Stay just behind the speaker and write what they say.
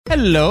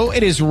Hello,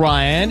 it is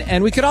Ryan,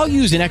 and we could all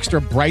use an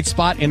extra bright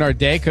spot in our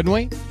day, couldn't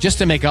we? Just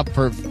to make up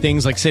for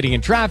things like sitting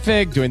in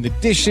traffic, doing the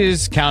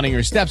dishes, counting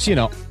your steps, you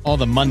know, all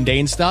the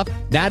mundane stuff.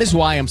 That is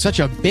why I'm such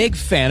a big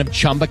fan of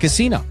Chumba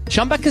Casino.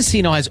 Chumba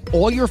Casino has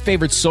all your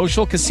favorite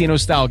social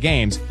casino-style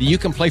games that you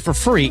can play for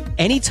free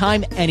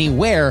anytime,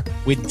 anywhere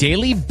with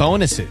daily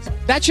bonuses.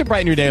 That should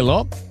brighten your day a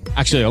little.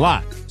 Actually, a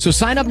lot. So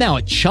sign up now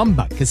at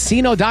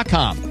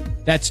ChumbaCasino.com.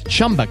 That's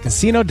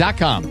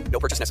ChumbaCasino.com. No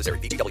purchase necessary.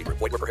 VGW Group.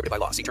 Void where prohibited by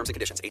law. See terms and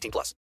conditions.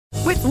 18+.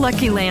 With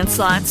Lucky Land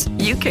Slots,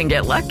 you can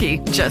get lucky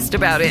just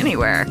about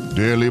anywhere.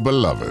 Dearly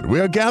beloved, we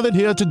are gathered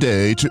here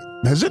today to...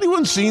 Has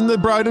anyone seen the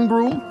bride and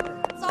groom?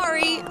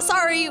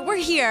 Sorry, we're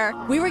here.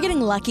 We were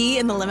getting lucky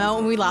in the limo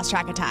and we lost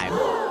track of time.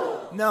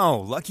 No,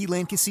 Lucky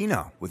Land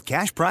Casino. With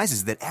cash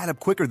prizes that add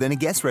up quicker than a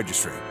guest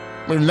registry.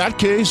 In that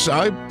case,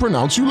 I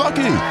pronounce you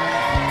lucky.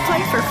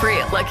 Play for free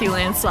at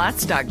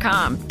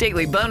LuckyLandSlots.com.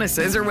 Daily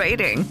bonuses are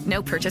waiting.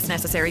 No purchase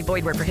necessary.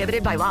 Void where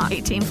prohibited by law.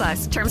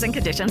 18+. Terms and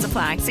conditions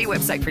apply. See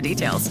website for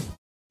details.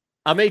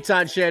 I'm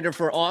Eitan Shander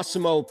for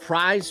Awesemo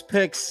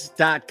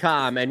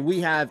PrizePicks.com, and we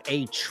have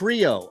a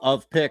trio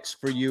of picks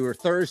for your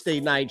Thursday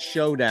night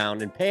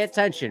showdown. And pay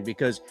attention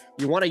because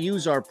you want to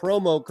use our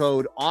promo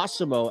code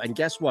Awesemo, and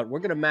guess what? We're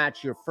going to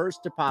match your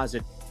first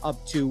deposit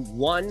up to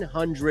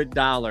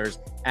 $100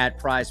 at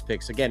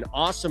PrizePicks. Again,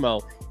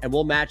 Awesemo, and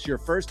we'll match your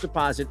first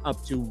deposit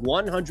up to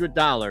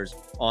 $100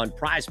 on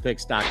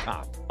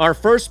PrizePicks.com. Our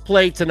first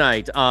play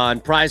tonight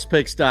on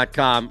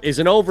PrizePicks.com is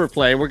an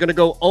overplay. We're going to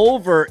go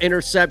over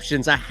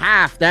interceptions, a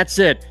half. That's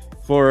it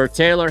for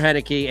Taylor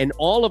Heinicke, and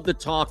all of the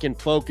talk and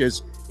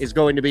focus is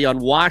going to be on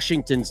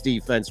Washington's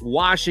defense,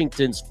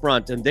 Washington's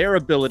front, and their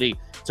ability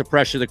to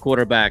pressure the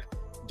quarterback.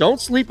 Don't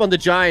sleep on the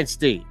Giants'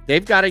 D.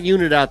 They've got a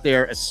unit out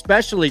there,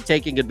 especially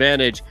taking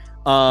advantage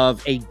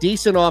of a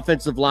decent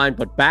offensive line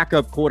but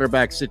backup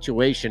quarterback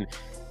situation.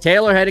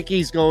 Taylor Heinicke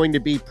is going to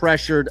be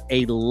pressured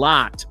a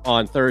lot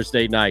on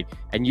Thursday night,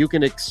 and you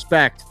can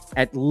expect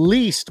at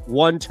least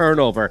one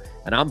turnover,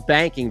 and I'm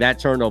banking that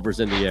turnover's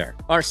in the air.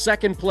 Our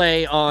second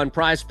play on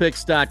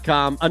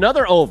PrizePicks.com,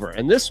 another over,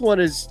 and this one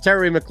is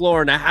Terry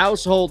McLaurin, a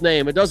household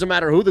name. It doesn't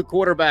matter who the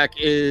quarterback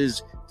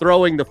is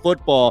throwing the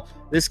football.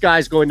 This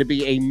guy's going to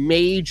be a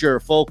major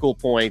focal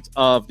point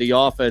of the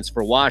offense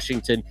for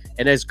Washington.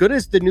 And as good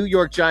as the New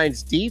York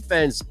Giants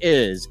defense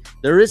is,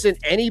 there isn't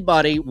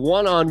anybody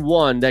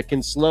one-on-one that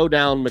can slow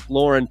down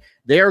McLaurin.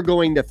 They're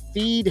going to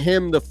feed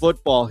him the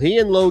football. He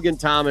and Logan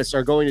Thomas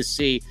are going to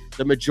see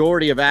the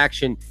majority of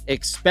action.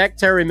 Expect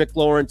Terry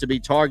McLaurin to be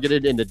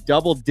targeted in the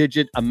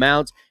double-digit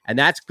amounts, and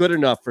that's good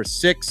enough for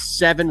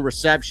 6-7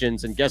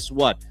 receptions. And guess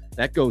what?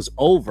 That goes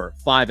over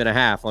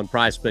 5.5 on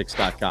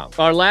PrizePicks.com.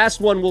 Our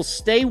last one will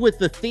stay with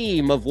the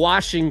theme of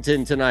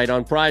Washington tonight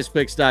on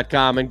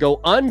PrizePicks.com and go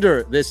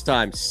under this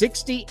time.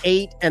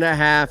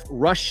 68.5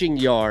 rushing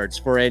yards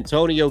for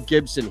Antonio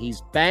Gibson.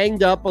 He's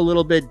banged up a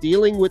little bit,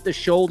 dealing with the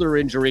shoulder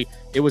injury.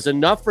 It was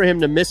enough for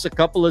him to miss a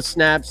couple of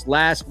snaps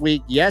last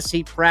week. Yes,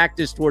 he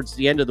practiced towards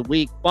the end of the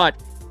week,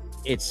 but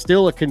it's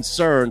still a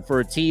concern for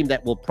a team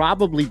that will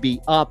probably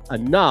be up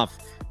enough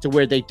to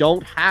where they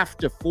don't have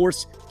to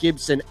force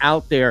Gibson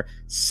out there.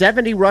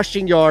 70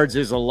 rushing yards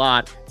is a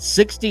lot.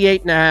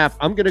 68.5.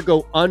 I'm going to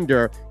go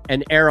under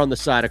and err on the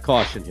side of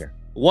caution here.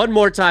 One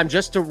more time,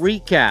 just to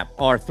recap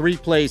our three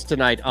plays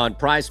tonight on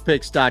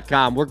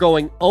PrizePicks.com. We're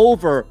going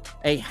over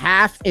a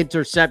half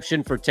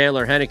interception for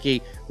Taylor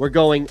Heinicke. We're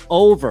going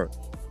over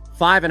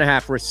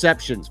 5.5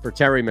 receptions for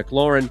Terry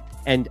McLaurin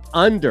and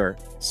under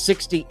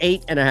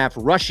 68.5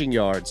 rushing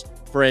yards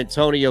for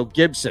Antonio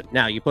Gibson.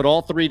 Now, you put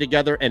all three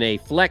together in a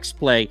flex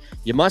play.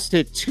 You must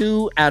hit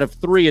 2 out of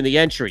 3 in the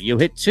entry. You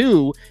hit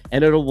 2,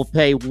 and it will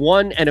pay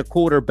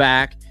 1.25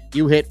 back.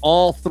 You hit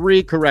all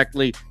 3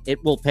 correctly,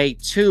 it will pay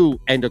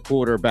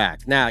 2.25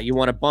 back. Now, you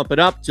want to bump it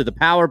up to the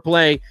power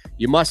play.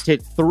 You must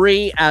hit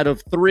 3 out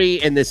of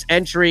 3 in this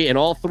entry, and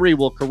all 3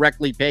 will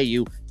correctly pay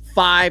you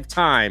 5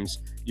 times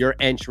your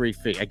entry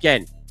fee.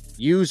 Again,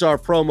 use our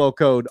promo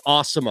code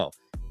Awesemo,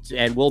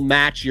 and we'll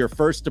match your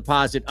first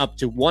deposit up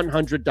to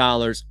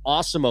 $100.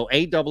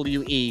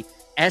 Awesemo,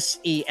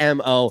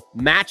 AWESEMO.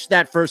 Match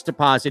that first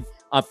deposit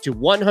up to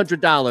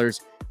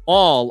 $100,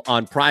 all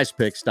on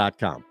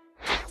PrizePicks.com.